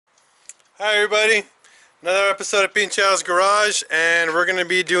Hi everybody, another episode of PincheAls Garage, and we're going to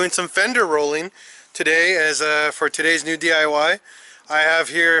be doing some fender rolling today as for today's new DIY. I have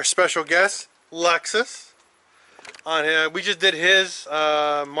here special guest Lexus. We just did his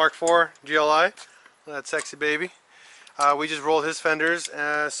Mark 4 GLI, that sexy baby. We just rolled his fenders,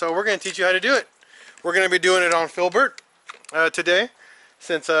 so we're going to teach you how to do it. We're going to be doing it on Filbert today,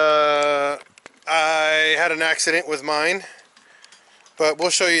 since I had an accident with mine. But we'll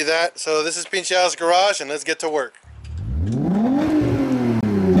show you that. So this is PincheAls Garage, and let's get to work.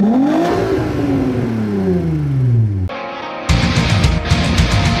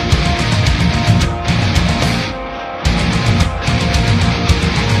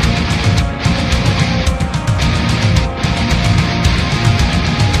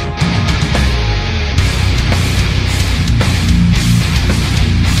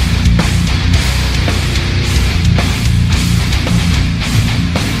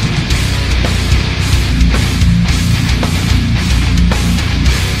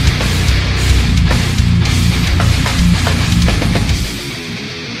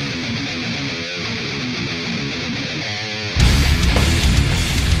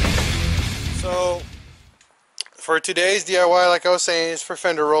 For today's DIY, like I was saying, is for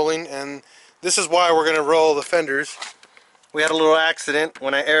fender rolling, and this is why we're going to roll the fenders. We had a little accident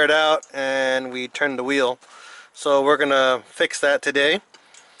when I aired out and we turned the wheel, so we're going to fix that today.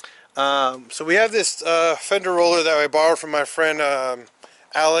 So we have this fender roller that I borrowed from my friend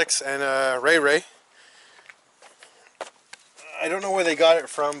Alex and RAYRAY. I don't know where they got it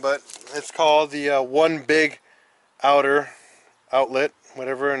from, but it's called the One Big Outer Outlet,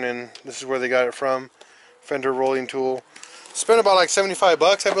 whatever, and then this is where they got it from. Fender rolling tool. Spent about like 75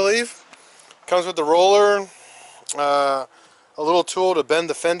 bucks, I believe. Comes with the roller, a little tool to bend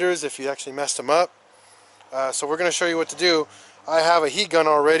the fenders if you actually messed them up. So we're going to show you what to do. I have a heat gun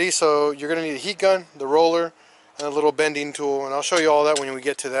already, so you're going to need a heat gun, the roller, and a little bending tool, and I'll show you all that when we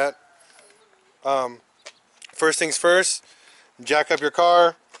get to that. First things first, jack up your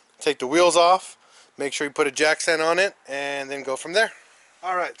car, take the wheels off, make sure you put a jack stand on it, and then go from there.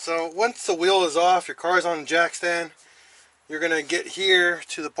 Alright, so once the wheel is off, your car is on the jack stand, you're going to get here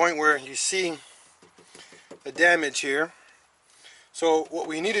to the point where you see the damage here. So what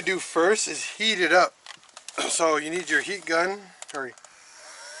we need to do first is heat it up. So you need your heat gun, and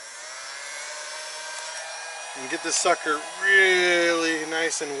get this sucker really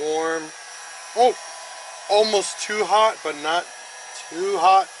nice and warm. Oh, almost too hot, but not too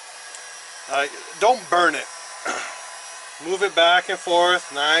hot. Don't burn it. Move it back and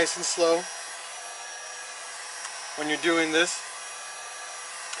forth, nice and slow. When you're doing this,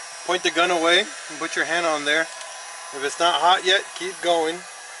 point the gun away and put your hand on there. If it's not hot yet, keep going.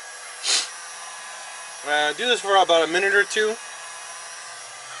 Do this for about a minute or two,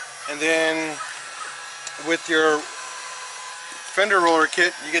 and then with your fender roller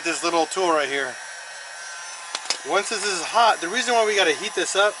kit, you get this little tool right here. Once this is hot, the reason why we got to heat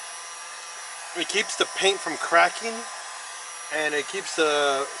this up, it keeps the paint from cracking, and it keeps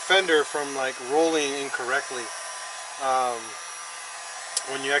the fender from like rolling incorrectly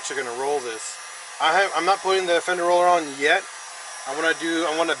when you're actually going to roll this. I'm not putting the fender roller on yet. I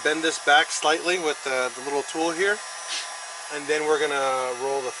want to bend this back slightly with the little tool here, and then we're going to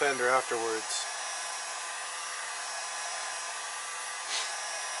roll the fender afterwards.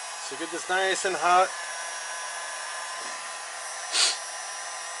 So get this nice and hot.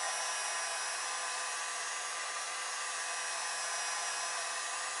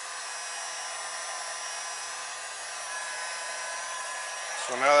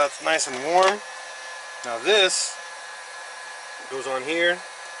 So now that's nice and warm. Now this goes on here,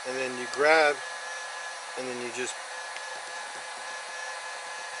 and then you grab, and then you just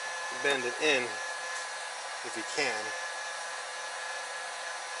bend it in if you can.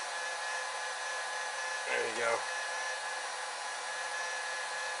 There you go.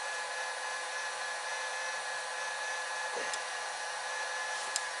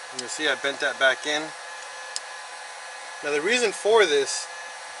 And you'll see I bent that back in. Now the reason for this,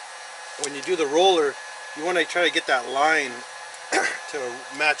 when you do the roller, you want to try to get that line to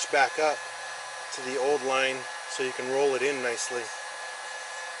match back up to the old line so you can roll it in nicely.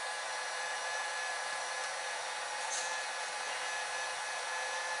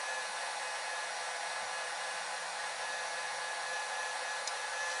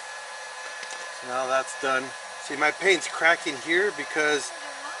 So now that's done. See, my paint's cracking here because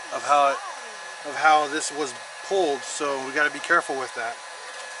of how this was pulled, so we got to be careful with that.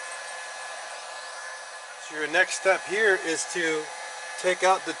 So your next step here is to take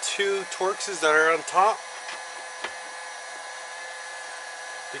out the two Torxes that are on top.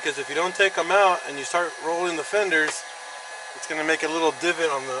 because if you don't take them out and you start rolling the fenders, it's going to make a little divot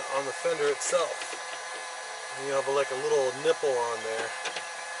on the fender itself. And you have like a little nipple on there.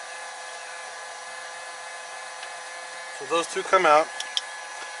 So those two come out.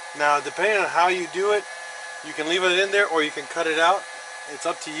 Now, depending on how you do it, you can leave it in there or you can cut it out. It's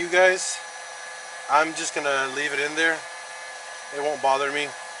up to you guys. I'm just going to leave it in there. It won't bother me.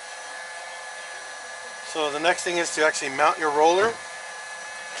 So the next thing is to actually mount your roller.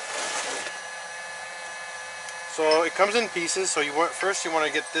 So it comes in pieces. So you want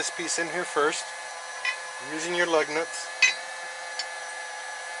to get this piece in here first, using your lug nuts.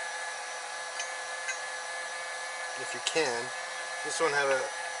 If you can. This one had a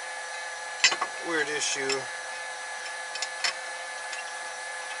weird issue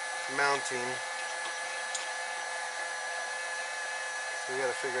mounting. So we got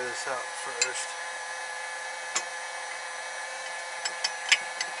to figure this out first.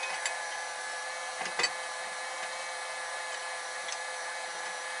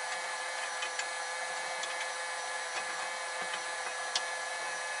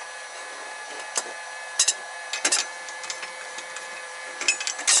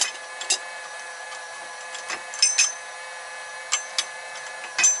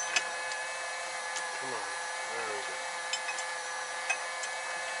 Come on, there we go.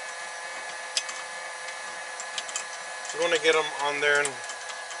 You want to get them on there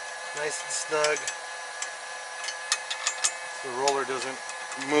nice and snug so the roller doesn't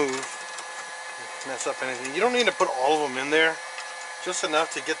move, mess up anything. You don't need to put all of them in there, just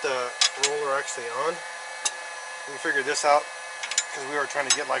enough to get the roller actually on. We figured this out because we were trying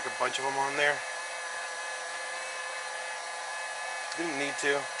to get like a bunch of them on there. Didn't need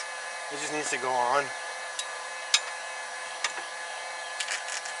to. It just needs to go on.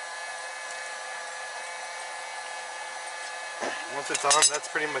 Once it's on, that's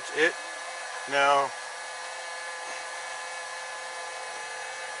pretty much it. Now,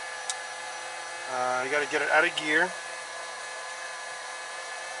 you got to get it out of gear.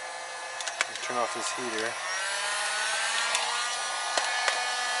 Turn off this heater.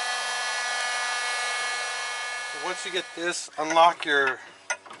 So once you get this, unlock your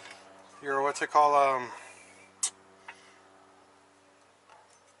what's it called?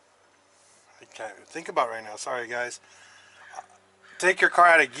 I can't think about it right now. Sorry, guys. Take your car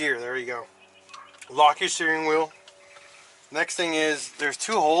out of gear. There you go. Lock your steering wheel. Next thing is, there's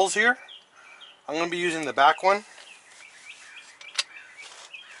two holes here. I'm going to be using the back one.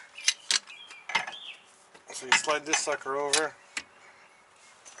 So you slide this sucker over.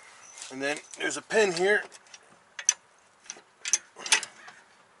 And then there's a pin here.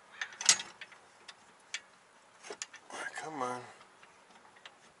 Come on.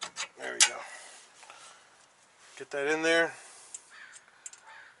 There we go. Get that in there.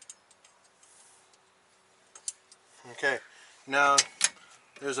 Okay, now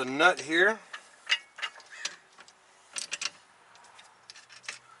there's a nut here.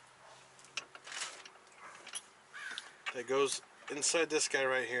 That goes inside this guy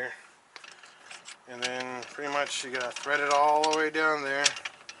right here. And then pretty much you gotta thread it all the way down there.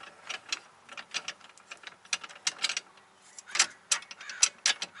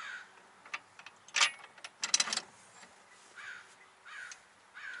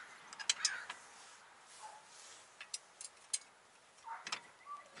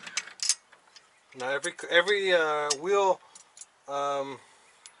 Now every wheel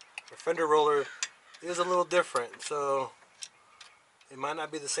Fender roller is a little different, so it might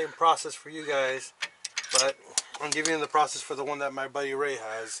not be the same process for you guys, but I'm giving you the process for the one that my buddy Ray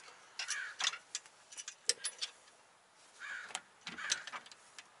has.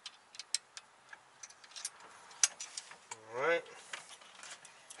 Alright,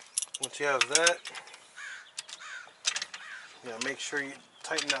 once you have that, make sure you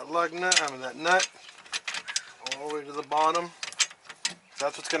tighten that lug nut, that nut all the way to the bottom.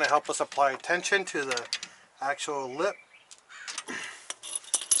 That's what's going to help us apply tension to the actual lip.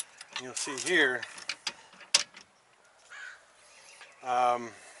 You'll see here, let's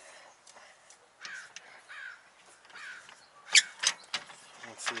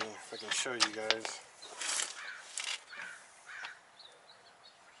see if I can show you guys.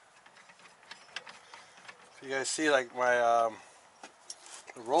 So you guys see, like, my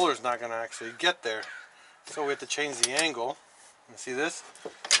the roller's not going to actually get there, so we have to change the angle. You see this?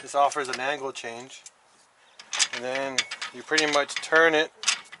 This offers an angle change, and then you pretty much turn it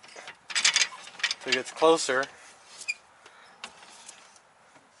so it gets closer.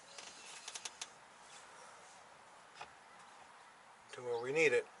 To where we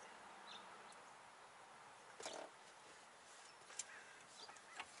need it.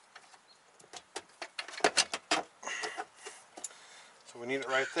 We need it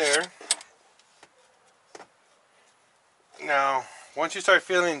right there. Now, once you start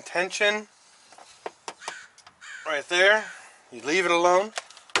feeling tension right there, you leave it alone.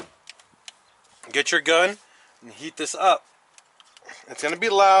 Get your gun and heat this up. It's going to be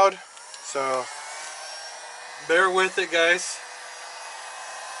loud, so bear with it, guys.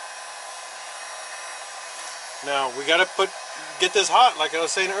 Now, we got to get this hot, like I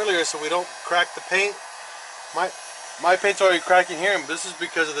was saying earlier, so we don't crack the paint. My paint's already cracking here, and this is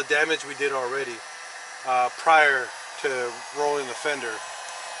because of the damage we did already prior to rolling the fender.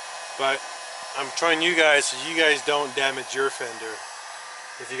 But I'm trying you guys so you guys don't damage your fender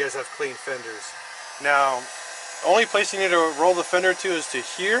if you guys have clean fenders. Now, the only place you need to roll the fender to is to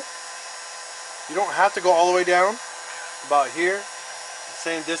here. You don't have to go all the way down, about here,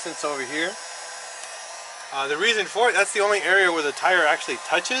 same distance over here. The reason for it, that's the only area where the tire actually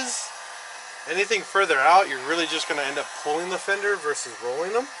touches. Anything further out, you're really just going to end up pulling the fender versus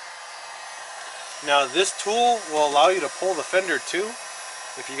rolling them. Now, this tool will allow you to pull the fender too.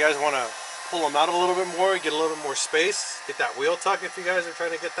 If you guys want to pull them out a little bit more, get a little bit more space, get that wheel tuck if you guys are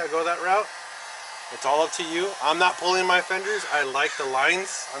trying to go that route. It's all up to you. I'm not pulling my fenders. I like the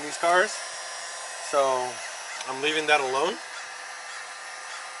lines on these cars, so I'm leaving that alone.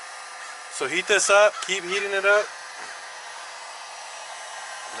 So heat this up, keep heating it up.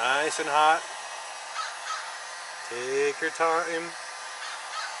 Nice and hot. Take your time.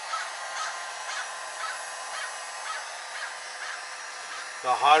 The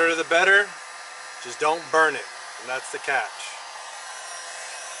hotter the better. Just don't burn it. And that's the catch.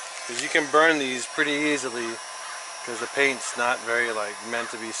 Because you can burn these pretty easily because the paint's not very meant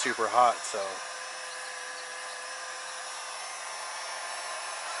to be super hot, so.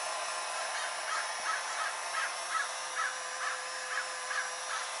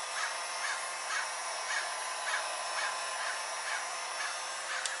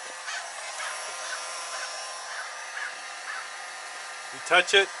 You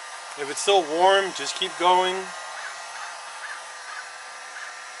touch it, if it's still warm, just keep going.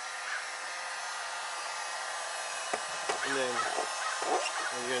 And then what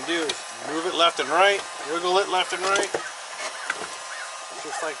you're going to do is move it left and right, wiggle it left and right,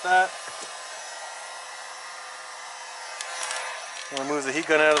 just like that. I'm going to move the heat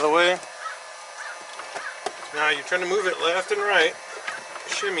gun out of the way. Now you're trying to move it left and right,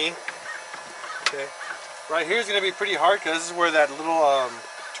 shimmy, okay. Right here is going to be pretty hard because this is where that little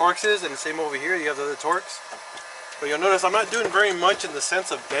Torx is, and the same over here you have the other Torx. But you'll notice I'm not doing very much in the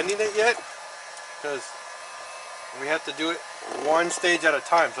sense of bending it yet because we have to do it one stage at a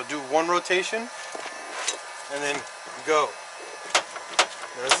time. So do one rotation and then go.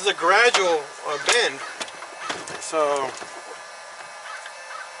 Now this is a gradual bend, so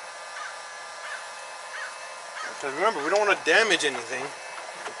because remember, we don't want to damage anything.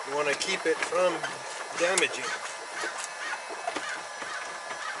 We want to keep it from damaging.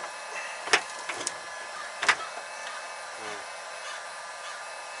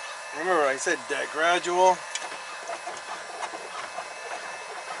 Remember I said that gradual.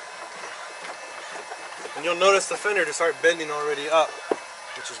 And you'll notice the fender to start bending already up,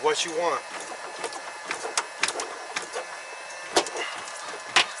 which is what you want.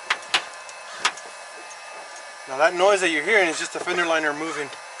 Now that noise that you're hearing is just the fender liner moving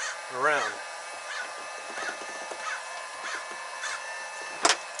around.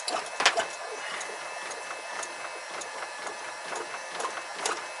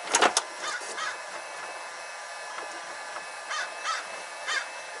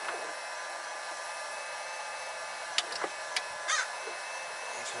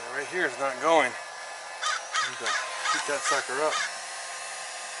 So right here is not going. You need to keep that sucker up.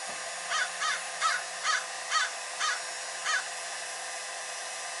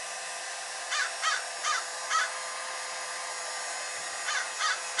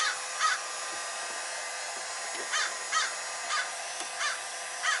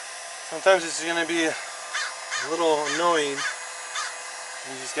 Sometimes it's going to be a little annoying.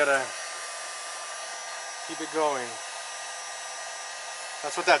 You just gotta keep it going.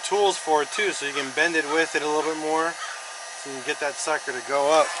 That's what that tool's for too, so you can bend it with it a little bit more, so you can get that sucker to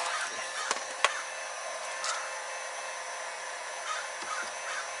go up.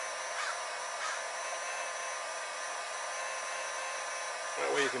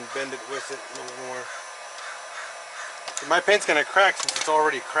 That way you can bend it with it a little more. My paint's gonna crack since it's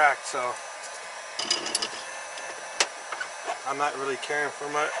already cracked, so I'm not really caring for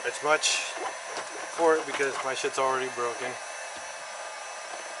as much for it because my shit's already broken.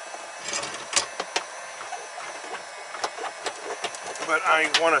 But I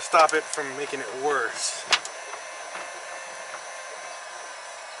want to stop it from making it worse.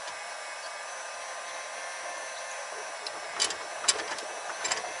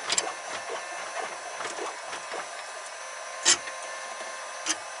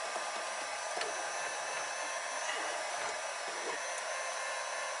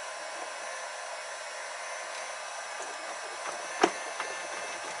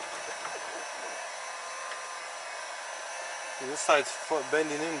 this side's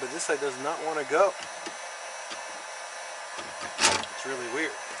bending in, but this side does not want to go. It's really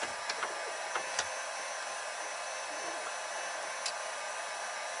weird.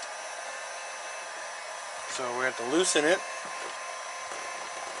 So we have to loosen it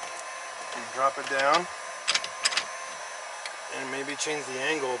and drop it down, and maybe change the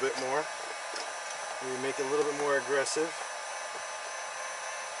angle a bit more. Maybe make it a little bit more aggressive.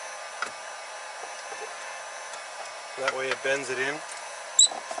 That way it bends it in.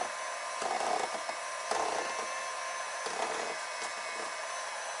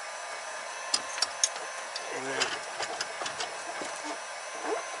 And then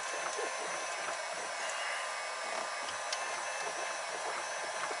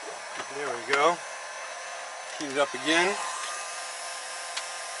there we go. Heat it up again.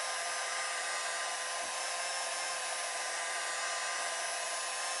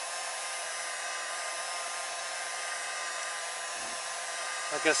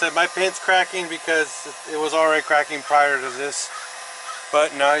 Like I said, my paint's cracking because it was already cracking prior to this.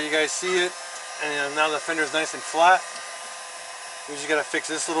 But now you guys see it, and now the fender's nice and flat. We just gotta fix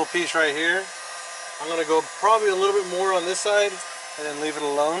this little piece right here. I'm gonna go probably a little bit more on this side and then leave it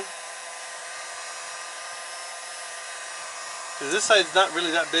alone. Because this side's not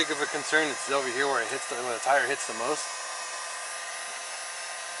really that big of a concern. It's over here where it hits where the tire hits the most.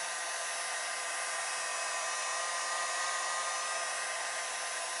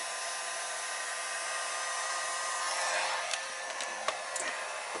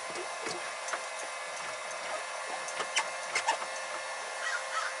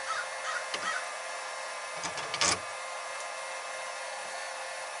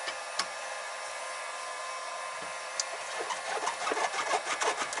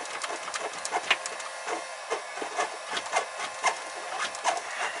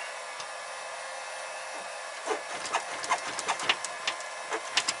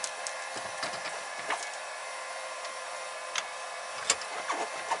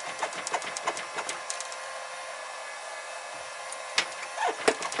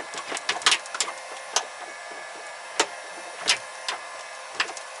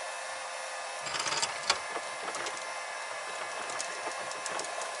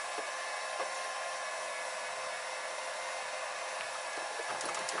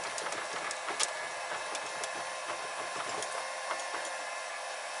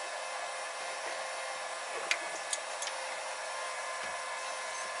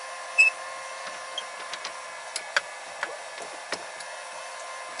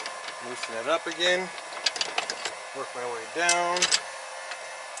 Loosen it up again, work my way down,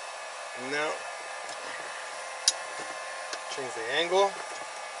 and now change the angle,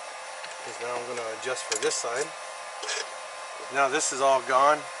 because now I'm going to adjust for this side. Now this is all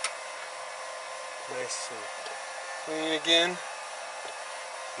gone, nice and clean again.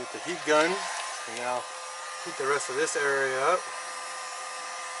 Get the heat gun, and now heat the rest of this area up.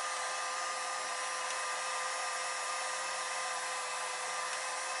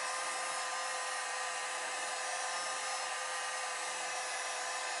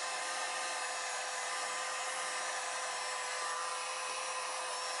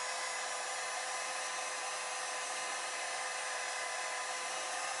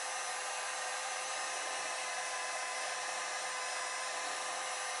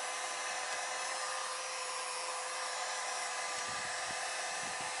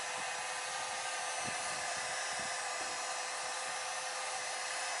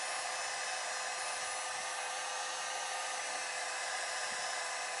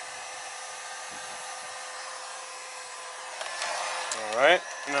 Alright,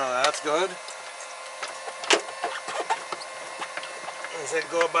 now that's good. I said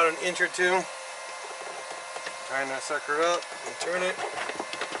go about an inch or two. Tighten that sucker up and turn it.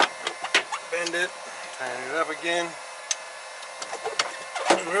 Bend it. Tighten it up again.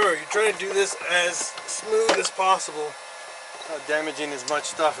 And remember, you're trying to do this as smooth as possible, without damaging as much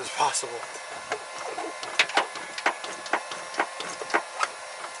stuff as possible.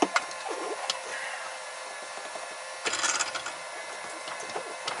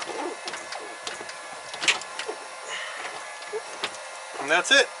 And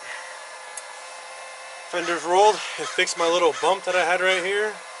that's it. Fender's rolled. It fixed my little bump that I had right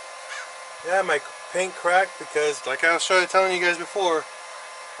here. Yeah, my paint cracked because, like I was telling you guys before,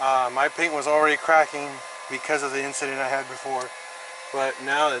 my paint was already cracking because of the incident I had before. But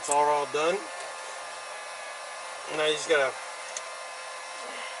now it's all done. Now you just gotta.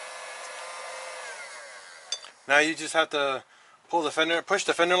 Now you just have to pull the fender, push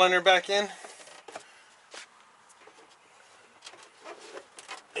the fender liner back in.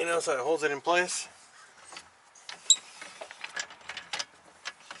 You know, so it holds it in place.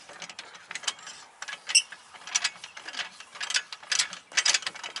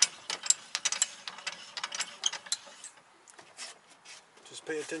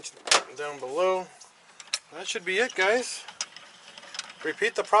 pay attention down below. That should be it, guys.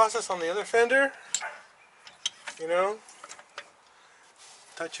 Repeat the process on the other fender. You know,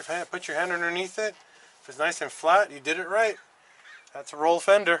 touch your hand, put your hand underneath it. If it's nice and flat, you did it right. That's a roll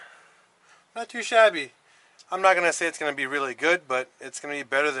fender. Not too shabby. I'm not gonna say it's gonna be really good, but it's gonna be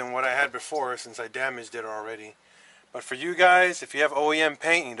better than what I had before since I damaged it already. But for you guys, if you have OEM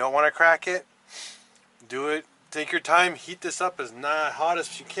paint and you don't want to crack it, do it. Take your time. Heat this up as not hot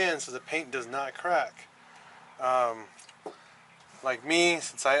as you can so the paint does not crack. Like me,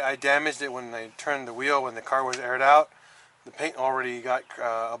 since I damaged it when I turned the wheel when the car was aired out, the paint already got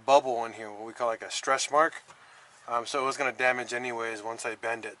a bubble in here, what we call like a stretch mark. So it was going to damage anyways once I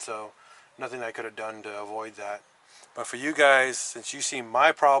bend it. So nothing I could have done to avoid that. But for you guys, since you see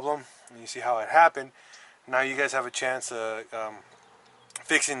my problem and you see how it happened, now you guys have a chance of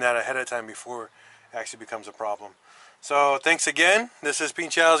fixing that ahead of time before it actually becomes a problem. So thanks again. This is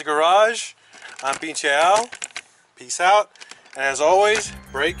PincheAls Garage. I'm PincheAl. Peace out. And as always,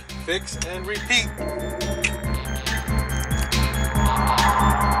 break, fix, and repeat.